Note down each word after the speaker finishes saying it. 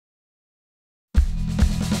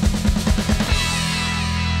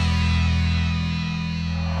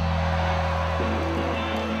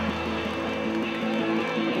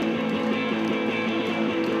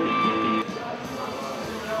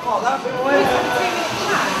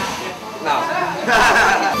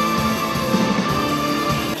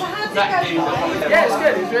Yeah, it's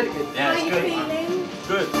good. It's really good. Yeah, it's good. How are you feeling?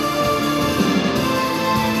 Good.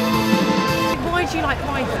 Why do you like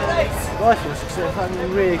rifles? Rifles, because they're a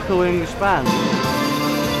really cool English band. Do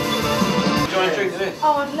you want to drink this?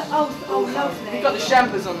 Oh, lovely. You've got the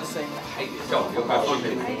champers on the scene. I hate this job. You're about to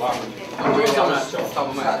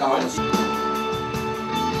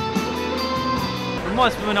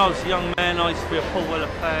Reminds me when I was a young man, I used to be a Paul Weller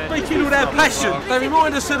fan. They killed all their passion. They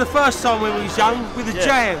remind us of the first time when we was young with the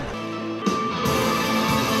jam.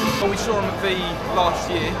 Well, we saw them at the last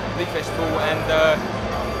year, the festival, and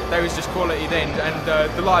there was just quality then. And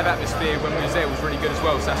the live atmosphere when we was there was really good as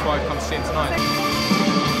well. So that's why I've come to see them tonight.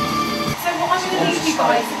 So what I'm going to leave you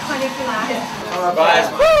guys to kind of relax. Alright guys,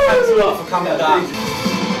 thanks a lot for coming down.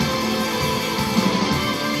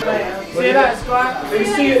 See you later, Squire.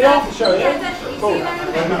 See you at the after show, yeah? Yeah, definitely. See you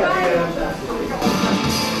later. Bye.